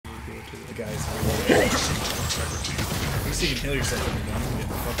to The guy's you see you can heal yourself when you're done. You get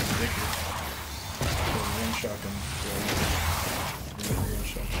fucking addicted. One shotgun.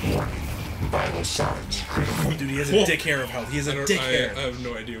 Vital signs critical. Dude, he has a dick hair of health. He has a dick hair. I have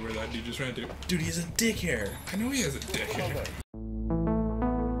no idea where that dude just ran to. Dude, he has a dick hair. I know he has a dick hair. I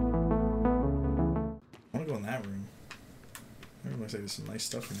want to go in that room. That room looks like there's some nice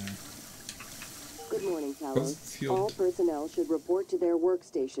stuff in there. Good morning, Talos. All personnel should report to their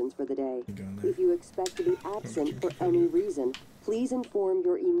workstations for the day. If you expect to be absent for any reason, please inform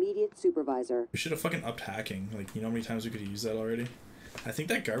your immediate supervisor. We should have fucking upped hacking. Like, you know how many times we could have used that already? I think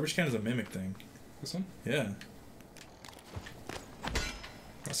that garbage can is a mimic thing. This one? Yeah.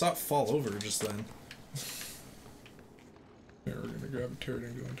 I saw it fall over just then. Yeah, we're gonna grab a turret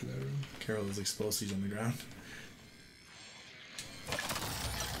and go into that room. Carol, there's explosives on the ground.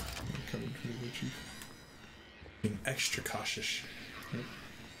 Coming to the chief. Being extra cautious. Yep.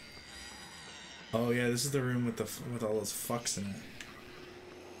 Oh yeah, this is the room with the with all those fucks in it.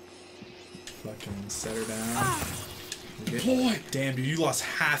 Fucking set her down. Deploy! Damn, dude, you lost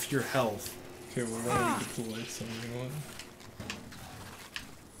half your health. Okay, well, we're gonna deploy, so you know what?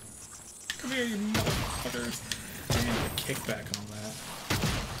 Come here, you motherfuckers! Damn, the kickback on that.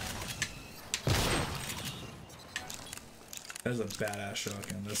 That is a badass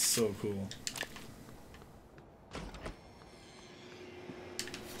shotgun. That's so cool.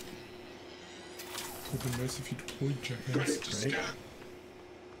 It would be nice if you deployed jackass, right?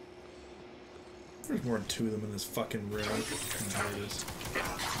 There's more than two of them in this fucking room. There it is.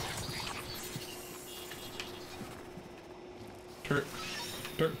 Turret.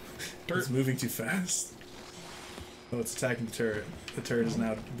 Turret. Turret. It's moving too fast. Oh, it's attacking the turret. The turret is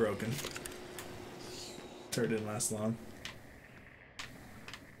now broken. The turret didn't last long.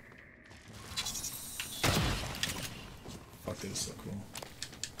 Fuck, this is so cool.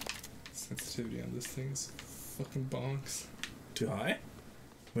 Sensitivity on this thing's fucking bonks. Too high?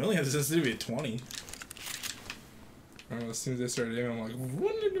 We only have the sensitivity at 20. I don't know, as soon as I started aiming, I'm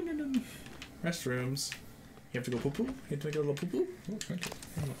like, Restrooms. You have to go poo-poo? You have to make a little poo-poo? oh, thank you.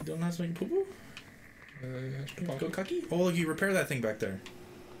 You don't know how to make a poo-poo? Go cucky? Oh, look, you repair that thing back there.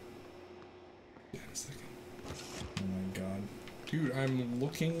 Yeah, in a second. Oh my god. Dude, I'm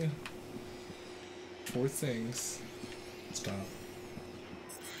looking for things. Stop.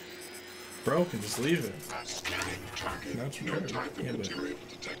 Broken, just leave it. Scanning target. Not No repaired. type of Yeah, but- material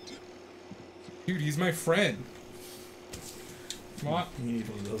detected. Dude, he's my friend. I'm not. You need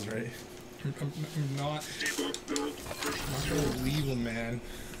one of those, right? I'm not. Debug build version I'm not 0. gonna leave him, man.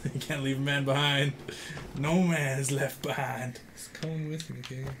 You can't leave a man behind. No man is left behind. He's coming with me,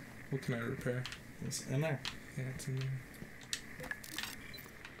 okay? What can I repair? It's in there. Yeah, it's in there.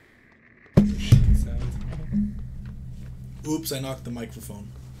 Shit sounds. Oops, I knocked the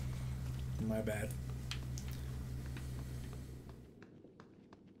microphone. My bad.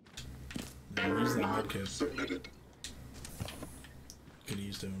 I'm using that medkit. Submitted. Could have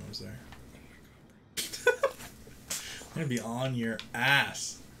used it when I was there. I'm gonna be on your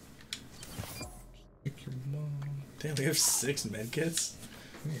ass. Like your mom. Damn, we have 6 medkits?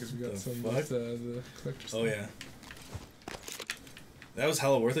 Yeah, because we got The some fuck? with the collector's. Oh yeah. That was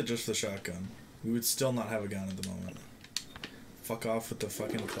hella worth it just for the shotgun. We would still not have a gun at the moment. Fuck off with the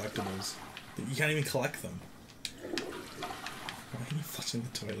fucking collectibles. You can't even collect them. Why are you flushing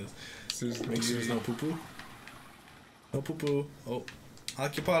the toilet? So there's Make sure there's no poo-poo. No poo-poo. Oh.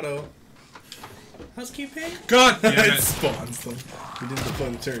 Occupado. Housekeeping? God damn It it! spawns them. You didn't deploy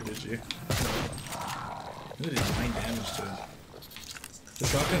the turret, did you? You did 9 damage to it. The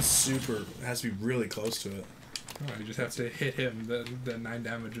shotgun's super... It has to be really close to it. Oh, you just have to hit him. The 9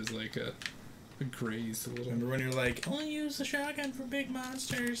 damage is like a graze a little. Remember when you're like, only use the shotgun for big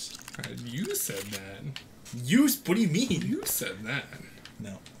monsters? You said that. Use? What do you mean? You said that.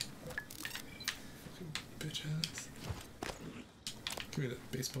 No. Bitch ass. Give me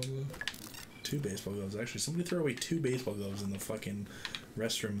that baseball glove. 2 baseball gloves. Actually, somebody throw away 2 baseball gloves in the fucking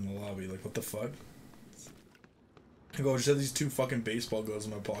restroom in the lobby. Like, what the fuck? I go, I just have these 2 fucking baseball gloves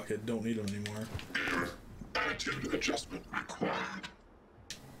in my pocket. Don't need them anymore. Attitude adjustment required.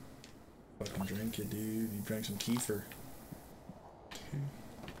 Fucking drink it, dude. You drank some kefir.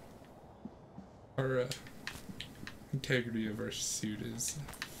 Our integrity of our suit is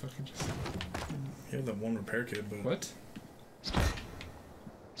fucking just. You have that 1 repair kit, but... What?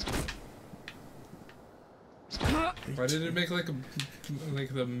 Why did it make like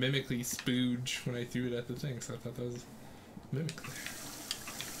the mimicry spooge when I threw it at the thing? So I thought that was mimicry.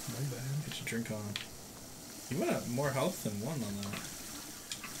 My bad. Get your drink on. You went up more health than 1 on that.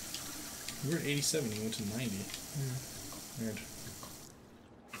 You were at 87, you went to 90. Yeah. Weird.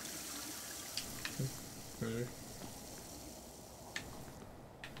 Whatever.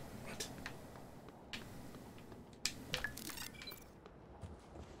 What?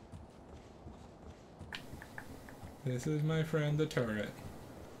 This is my friend, the turret.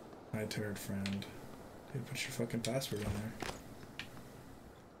 My turret friend. Dude, put your fucking password in there.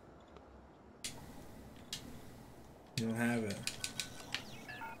 You don't have it.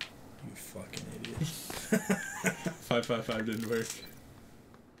 You fucking idiot. 555 didn't work.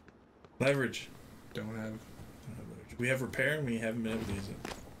 Leverage. Don't have. Leverage. We have repair and we haven't been able to use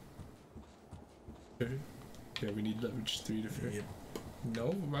it. Yeah, we need leverage 3 to fair. Yep.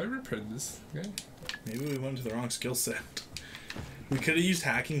 No, I repaired this. Okay. Maybe we went to the wrong skill set. We could have used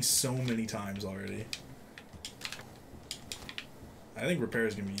hacking so many times already. I think repair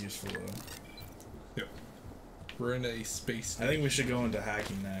is gonna be useful though. Yep. We're in a space. I think we should go into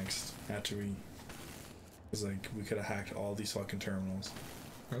hacking next after we. Cause like we could have hacked all these fucking terminals.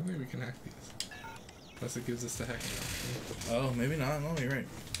 I don't think we can hack these. Unless it gives us the hacking option. Oh, maybe not. No, you're right.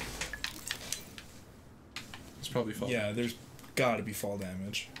 It's probably fall. Yeah, there's gotta be fall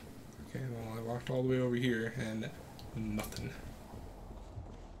damage. Okay, well I walked all the way over here and nothing.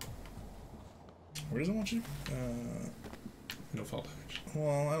 Where does it want you? No fall damage.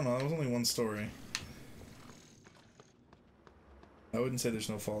 Well, I don't know. That was only one story. I wouldn't say there's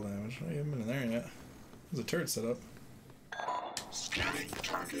no fall damage. Oh, you haven't been in there yet. There's a turret set up. Scanning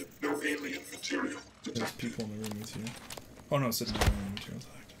target. No alien material There's detected. people in the room with you. Oh no, it said no alien materials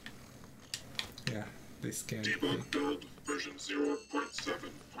active. Yeah, they scanned. Debug build version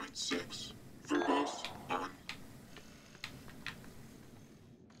 0.7.6. Verbose on.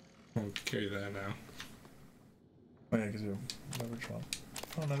 I'll carry that now. Oh yeah, because we have leverage one.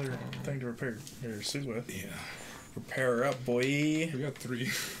 Oh, another thing to repair your suit with. Yeah. Repair her up, boy. We got 3.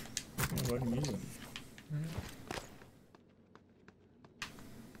 Oh, I can use it.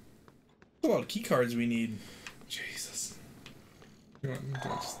 A lot of key cards we need. Jesus. You know what?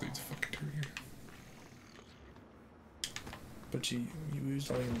 I'll just leave the fucking turret here. But you used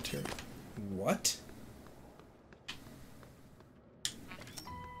all your material. What?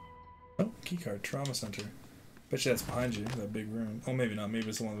 Oh, key card, trauma center. Bet you that's behind you, that big room. Oh, maybe not. Maybe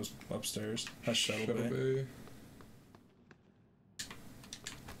it's the one that was upstairs. That's Shuttle Bay.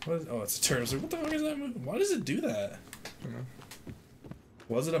 What is, oh, it's a turret. I was like, what the fuck is that move? Why does it do that? I don't know.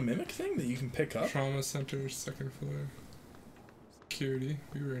 Was it a mimic thing that you can pick up? Trauma center, 2nd floor. Security.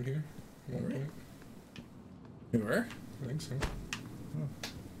 We were in here. At one Were we? point. You were? I think so.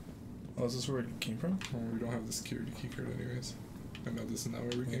 Oh, is this where it came from? Well, we don't have the security key card anyways. I know this is not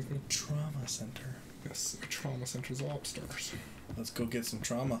where we came from. Trauma center. Yes, a trauma center's all upstairs. Let's go get some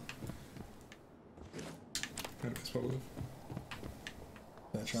trauma. Anyways, what was it?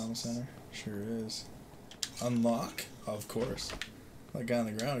 That trauma center? Sure is. Unlock? Of course. That guy on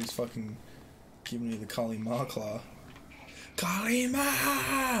the ground, he's fucking giving me the Kali Ma claw. Kali Ma!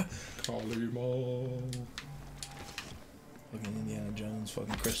 Kalimo. Fucking Indiana Jones,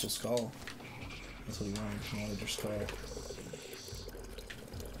 fucking crystal skull. That's what he wanted. He wanted your skull.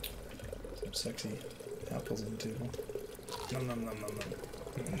 Some sexy apples on the table. Nom nom nom nom nom.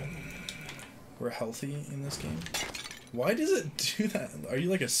 We're healthy in this game. Why does it do that? Are you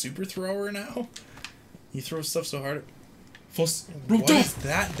like a super thrower now? You throw stuff so hard. What is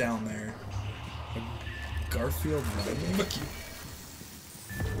that down there? A Garfield lightning? Fuck you.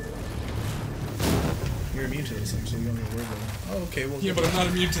 You're immune to this thing, so you don't need to worry about it. Oh, okay, well. Yeah, but I'm not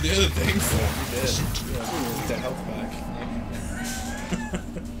immune to the other things. You did. Yeah, that health back.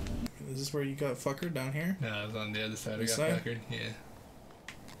 Is this where you got fuckered down here? No, I was on the other side. This I got side? fuckered. Yeah.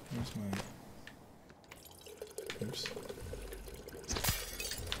 Where's my... Oops.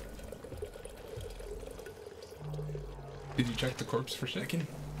 Did you check the corpse for I shit? can...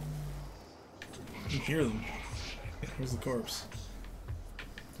 You hear them. Where's the corpse?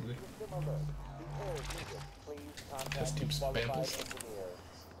 Test tube samples.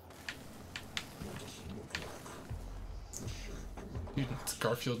 Dude, it's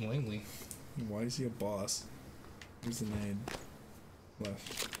Garfield and Langley. Why is he a boss? Where's the nade?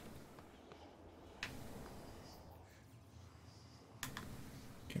 Left.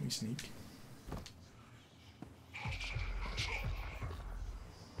 Can we sneak?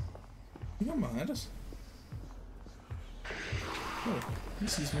 You got behind us? Oh, he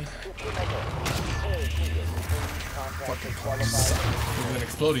sees me. Fucking corpse. There's an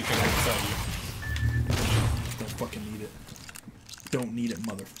exploding thing inside Don't fucking need it. Don't need it,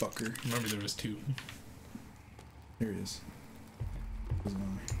 motherfucker. you. Remember there was 2. There he is. Doesn't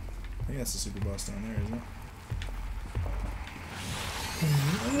matter. I think that's the super boss down there, isn't it?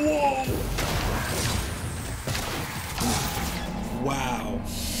 Whoa! Wow. I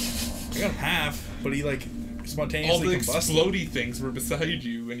got him half. but he like All spontaneously the combusted. explodey things were beside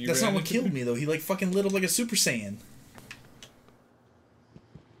you when you That's ran not what into killed them. me though. He like fucking lit up like a Super Saiyan.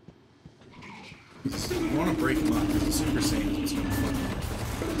 You want to break him up because the Super Saiyan is what's gonna fuck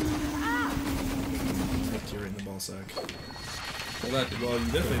you. Hit you right in the ball sack. Well, that Well, you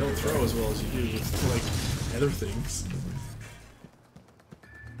definitely don't throw as well as you do with like other things.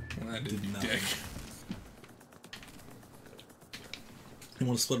 Well, that did you Nothing. dick. You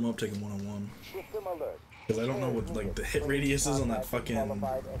want to split them up, take them one on one. Because I don't know what like the hit radius is on that fucking. You know,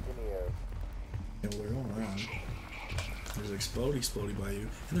 they're going around. There's explodey by you,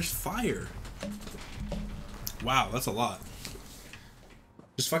 and there's fire. Wow, that's a lot.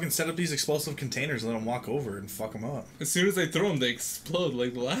 Just fucking set up these explosive containers and let them walk over and fuck them up. As soon as I throw them, they explode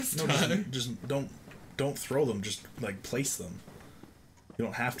like the last time. Just don't throw them. Just like place them. You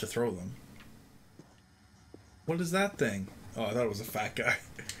don't have to throw them. What is that thing? Oh, I thought it was a fat guy.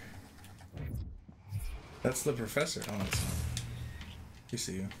 That's the professor. Oh, it's not. You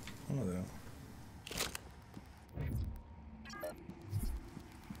see you. Oh no, they don't.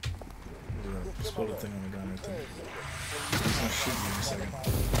 There's an exploded thing on the ground right there. He's gonna shoot you in a second.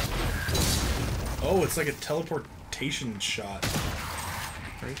 Oh, it's like a teleportation shot.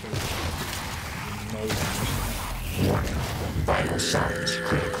 Right there. No damage. Vital signs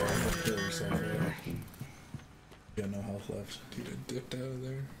critical. Kill yourself, right? You got no health left. Dude, I dipped out of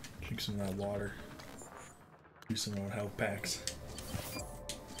there. Drink some of that water. Do some more health packs.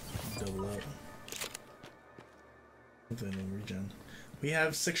 Double up. Hopefully no regen. We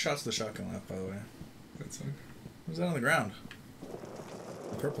have 6 shots of the shotgun left, by the way. That's fine. What was that on the ground?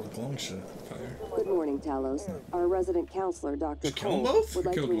 The purple glowing shit. Fire. Good morning, Talos. Our resident counselor, Dr. Just kill them Cole, both? would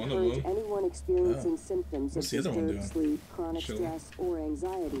like to Killed one of encourage them. anyone experiencing symptoms of What's the other one disturbed doing? sleep, chronic Chilling. stress, or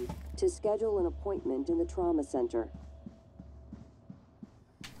anxiety to schedule an appointment in the trauma center.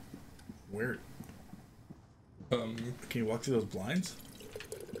 Where? Can Can you walk through those blinds?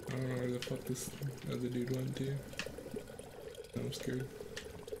 I don't know where the fuck this other dude went to. I'm scared.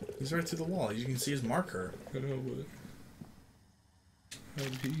 He's right through the wall. You can see his marker. I know, but how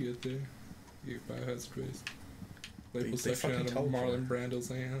did he get there? He biohazard waste. Label They section fucking out of teleport. Marlon Brando's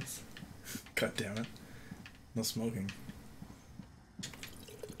hands. God damn it. No smoking.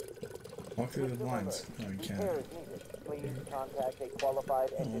 Walk through the blinds. No, you can't. Please contact a qualified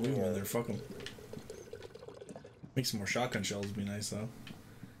Oh, leave him in engineer. there. Fuck him. Make some more shotgun shells would be nice, though.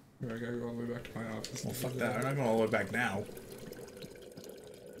 I gotta go all the way back to my office. Well, to fuck do that. I'm not going all the way back now.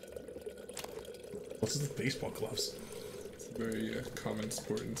 What's with the baseball gloves? It's a very common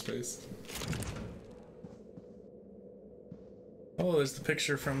sport in space. Oh, there's the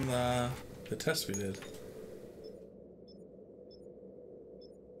picture from the test we did.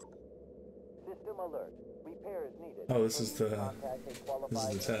 System alert. Repairs needed. Oh, this is Please the contact a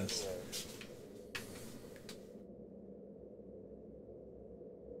qualified test. engineer.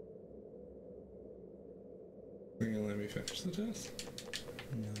 Are you gonna let me finish the test?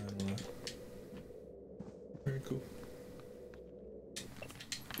 Yeah, I don't know. Very cool.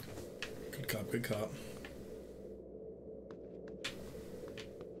 Good cop, good cop.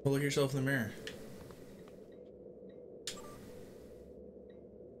 Well, look at yourself in the mirror.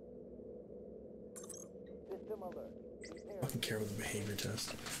 System alert. Repairs I don't care with the behavior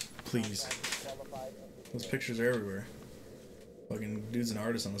test. Please. qualified engineer. Those pictures are everywhere. Fucking dude's an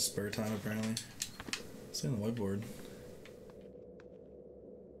artist on his spare time, apparently. It's on the whiteboard.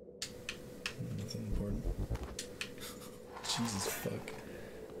 Nothing important. Jesus fuck.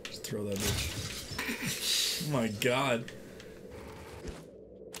 Just throw that bitch. Oh my god.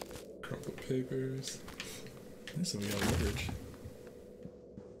 Crumpled papers. So we got leverage.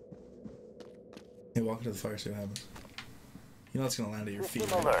 Hey, walk into the fire, see what happens. You know it's gonna land at your feet.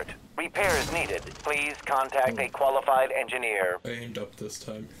 System Right? alert. Repairs needed. Please contact a qualified engineer. I aimed up this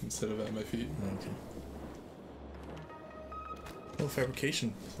time instead of at my feet. Okay. Oh,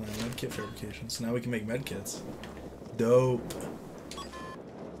 fabrication plan, medkit fabrication. So now we can make medkits. Dope.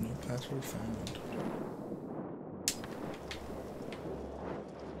 No password found.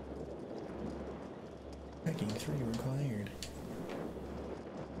 Hacking 3 required.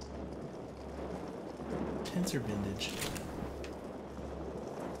 Tensor bindage.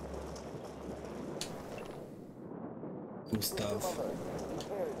 Gustav.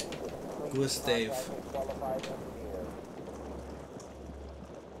 Gustav. Qualified engineer.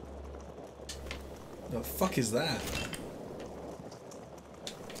 The fuck is that?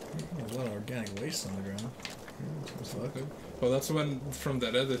 There's a lot of organic waste on the ground. What the fuck? Well, that's when from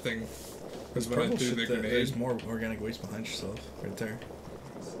that other thing. Was when I Purple threw shit the there. grenade. There's more organic waste behind yourself, right there.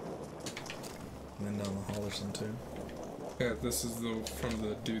 And then down the hall or something too. Yeah, this is from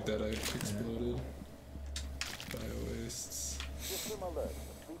the dude that I exploded. Bio-wastes.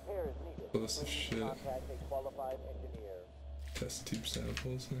 Plus of shit. Test tube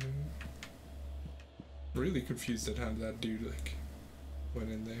samples now. Really confused at how that dude like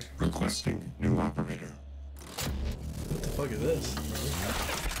went in there. Requesting new operator. What the fuck is this?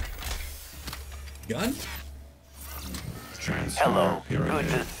 Gun? Hello. Good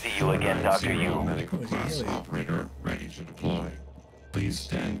to see you again, Dr. Yu. Medical class operator ready to deploy. Please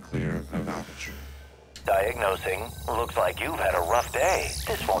stand clear of aperture. Diagnosing. Looks like you've had a rough day.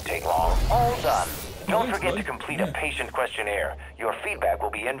 This won't take long. All done. Don't forget to complete a patient questionnaire. Your feedback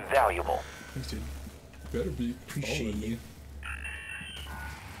will be invaluable. Thanks, dude. Better be. Appreciate you.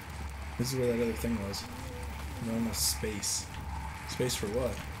 This is where that other thing was. Normal space. Space for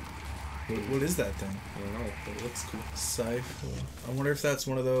what? What is that thing? I don't know, but it looks cool. I wonder if that's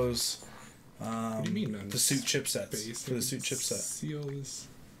one of those. What do you mean? The suit chipsets. For the suit chipset. See all this?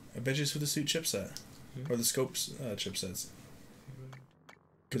 I bet you it's for the suit chipset. Yeah. Or the scopes chipsets.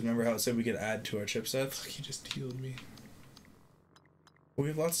 Because remember how it said we could add to our chipsets? Fuck, he just healed me. Well, we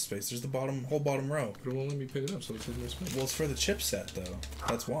have lots of space. There's the whole bottom row. But it won't let me pick it up, so it's in more space. Well, it's for the chipset, though.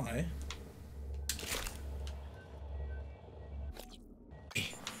 That's why.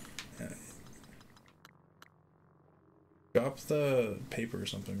 Drop the paper or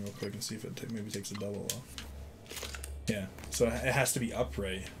something real quick and see if it maybe takes a double off. Yeah, so it has to be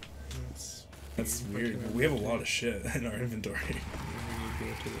upright. That's weird. We have a lot of shit in our inventory.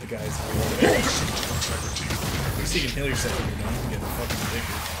 The guys. At least you can heal yourself when you're done. You get a fucking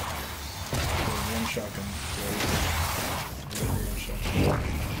dicker. One shotgun.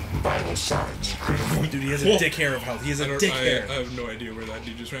 Vital signs critical. Dude, he has a dick hair of health. He has a dick hair. I have no idea where that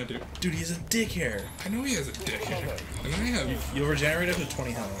dude just ran to. Dude, he has a dick hair. I know he has a dick hair. And I have. You'll regenerate up to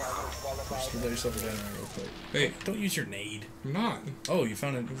 20 health. Just let yourself regenerate real quick. Hey, don't use your nade. I'm not. Oh, you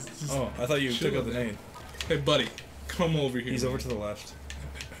found it. Oh, I thought you took out the nade. Hey, buddy, come over here. He's over to the left.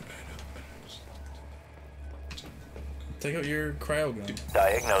 Take out your cryo gun.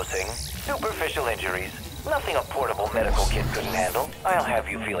 Diagnosing. Superficial injuries. Nothing a portable medical kit couldn't handle. I'll have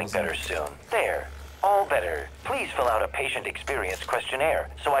you feeling better soon. There. All better. Please fill out a patient experience questionnaire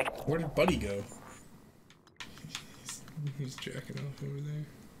so I can... Where did Buddy go? He's jacking off over there.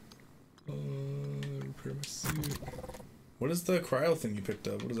 Repair my suit. What is the cryo thing you picked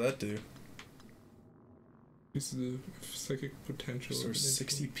up? What does that do? This is the psychic potential. So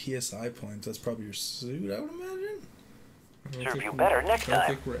 60 PSI points. That's probably your suit, I would imagine? serve you better next time. I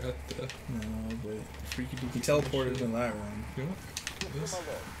don't think we're at the... No, but he teleported in that one. You know what? This?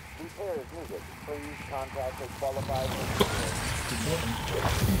 Repair is needed. Please contact a qualified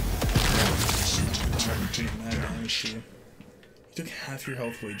engineer. You took half your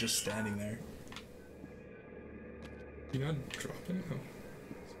health away just standing there. You're not dropping? Oh.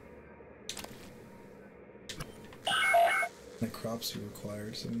 Necropsy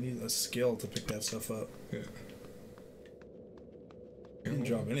required, so we need a skill to pick that stuff up. Yeah. You didn't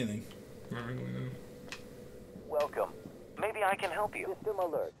drop anything. Not really, no. Welcome. Maybe I can help you. System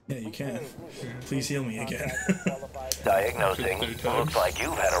alert. Yeah, you can. Please heal me again. Diagnosing. Looks like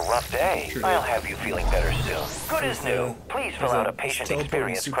you've had a rough day. I'll have you feeling better soon. Good as new. Please fill out a patient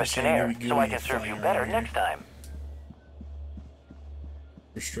experience questionnaire so I can serve you better next time.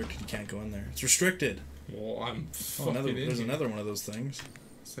 Restricted, you can't go in there. It's restricted. Well, I'm fucking in There's here. another one of those things.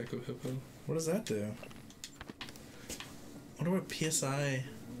 Psycho Hippo. What does that do? I wonder what PSI...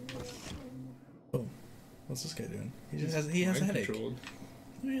 Oh. What's this guy doing? He has a headache. Controlled.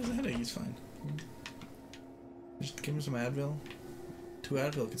 No, he has a headache. He's fine. Just give him some Advil. 2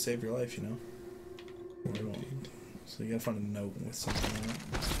 Advil could save your life, you know. So you gotta find a note with something on it.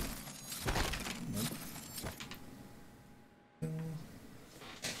 Nope.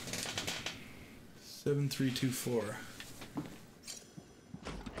 7324.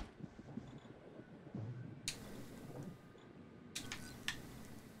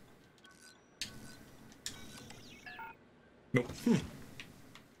 Nope.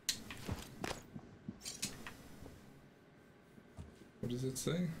 What does it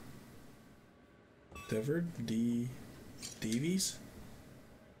say? Devered? Davies?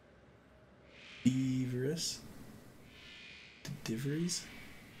 Deveris? Diveris?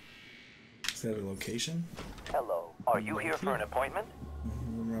 Is that a location? Hello. Are you here for an appointment?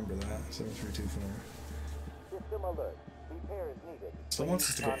 Remember that. 7324. System alert. Repair is needed. Still wants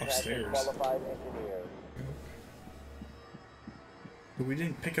us to go upstairs. Qualified engineer. But we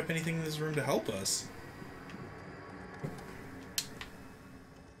didn't pick up anything in this room to help us.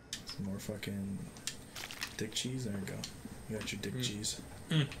 Some more fucking dick cheese. There you go. You got your dick cheese.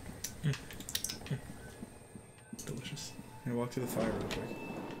 Delicious. Here, walk through the fire real quick.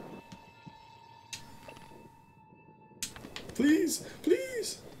 Please!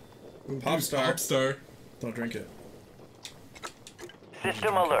 Please! Pop star. Don't drink it.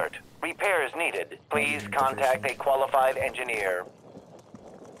 System alert. Repairs needed. Please contact a qualified engineer.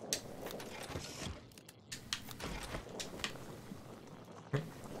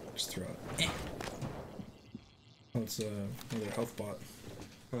 Just throw it. Oh, it's another health bot.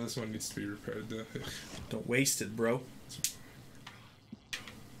 Well, this one needs to be repaired though. Don't waste it, bro.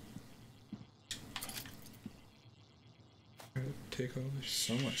 Take all this.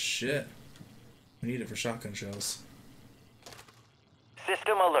 So much shit. We need it for shotgun shells.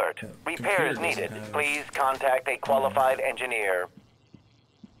 System alert. Repairs needed. Please contact a qualified engineer.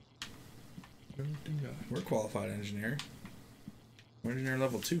 We're qualified engineer. We're engineer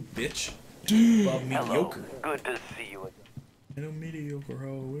level 2, bitch. Above mediocre. Hello. Good to see you again. We don't mediocre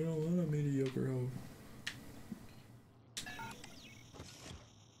hoe. We don't want a mediocre hoe.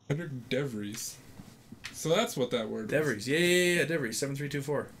 Under Devries. So that's what that word Devries. was. Yeah. Devries.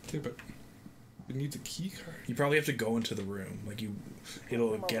 7324. Yeah, but it needs a key card. You probably have to go into the room. Like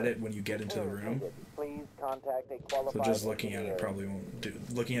it'll get it when you get into the room. Please contact a qualified So just looking at it probably won't do.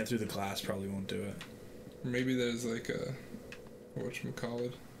 Looking at it through the glass probably won't do it. Maybe there's like a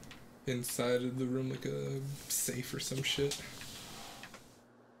whatchamacallit inside of the room, like a safe or some shit.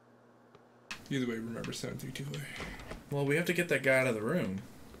 Either way, remember 7324. Well, we have to get that guy out of the room.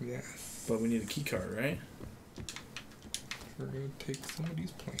 Yes. But we need a key card, right? We're gonna take some of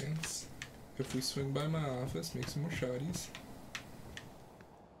these plans. If we swing by my office, make some more shotties.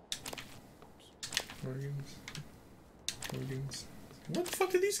 Organs. What the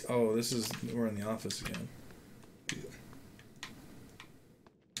fuck did these? Oh, we're in the office again. Yeah.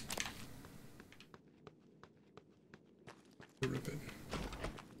 Rip it.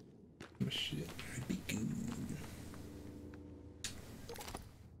 Oh shit. It'd be good.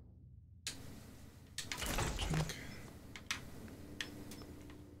 Junk.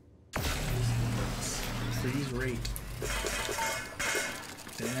 Freeze rate.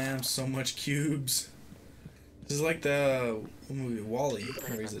 Damn, so much cubes. This is like the movie Wall-E,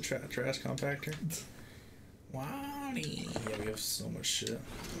 where he's the trash compactor. Wall-E. Yeah, we have so much shit.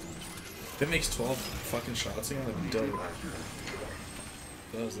 If it makes 12 fucking shots again, that'd be dope.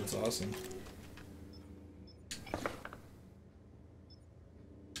 It does, that's awesome.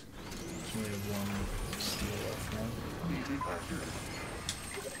 We have one steel left now.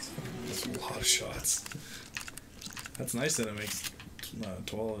 That's a lot of shots. That's nice that it makes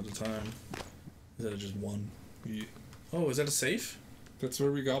 12 at a time. Instead of just one. Yeah. Oh, is that a safe? That's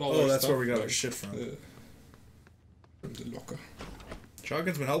where we got all our Oh, that's stuff, where we got but, our shit from. From the locker.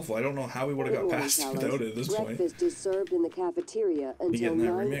 Shotgun's been helpful. I don't know how we would have got past it without it at this point. Breakfast is served in the cafeteria You until get in that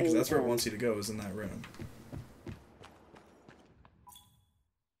 9 room, because that's where it a.m. wants you to go, is in that room.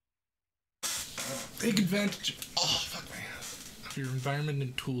 Take advantage of your environment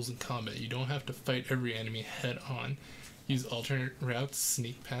and tools in combat. You don't have to fight every enemy head on. Use alternate routes,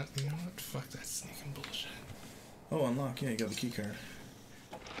 sneak path. You know what? Fuck that sneaking bullshit. Oh, unlock. Yeah, you got the key card.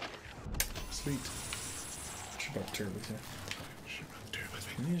 Sweet. Should about to turn with you.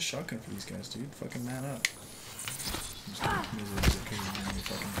 We need a shotgun for these guys, dude. Fucking man up.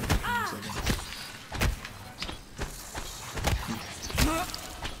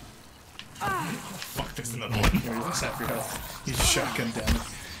 Fuck, there's another one. Yeah, you just have your health. Use a shotgun down.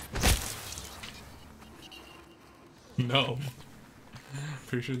 No.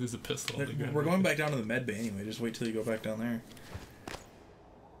 Pretty sure there's a pistol. We're going back down to the med bay anyway. Just wait till you go back down there.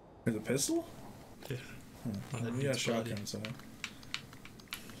 There's a pistol? Yeah. Huh. We got a shotgun, so.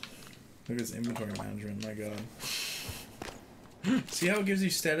 Look at this inventory management, my god. See how it gives you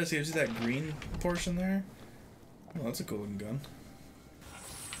status? It gives you that green portion there? Oh, that's a cool looking gun.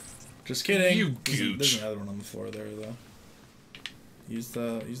 Just kidding. You gooch. There's another one on the floor there, though. Use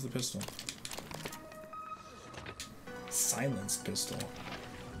the pistol. Silenced pistol.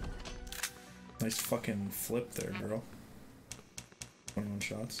 Nice fucking flip there, girl. 21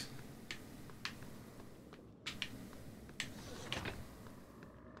 shots.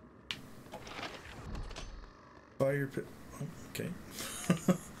 Fire pit. Oh, okay.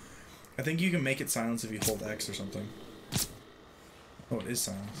 I think you can make it silence if you hold X or something. Oh, it is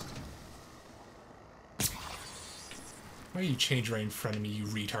silenced. Why you change right in front of me, you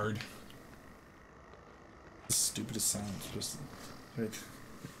retard? The stupidest silence. Just right.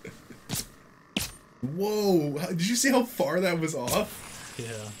 Whoa! Did you see how far that was off?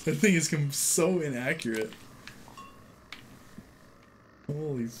 Yeah. That thing is so inaccurate.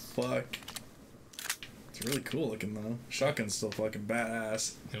 Holy fuck. It's really cool looking though. Shotgun's still fucking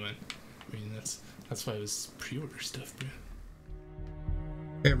badass. Yeah, man. I mean, that's why it was pre-order stuff, bro.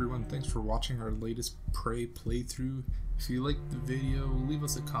 Hey everyone, thanks for watching our latest Prey playthrough. If you liked the video, leave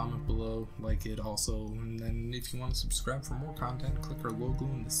us a comment below, like it also, and then if you want to subscribe for more content, click our logo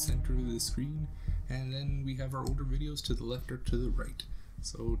in the center of the screen, and then we have our older videos to the left or to the right.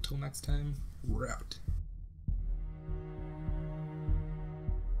 So till next time, we're out.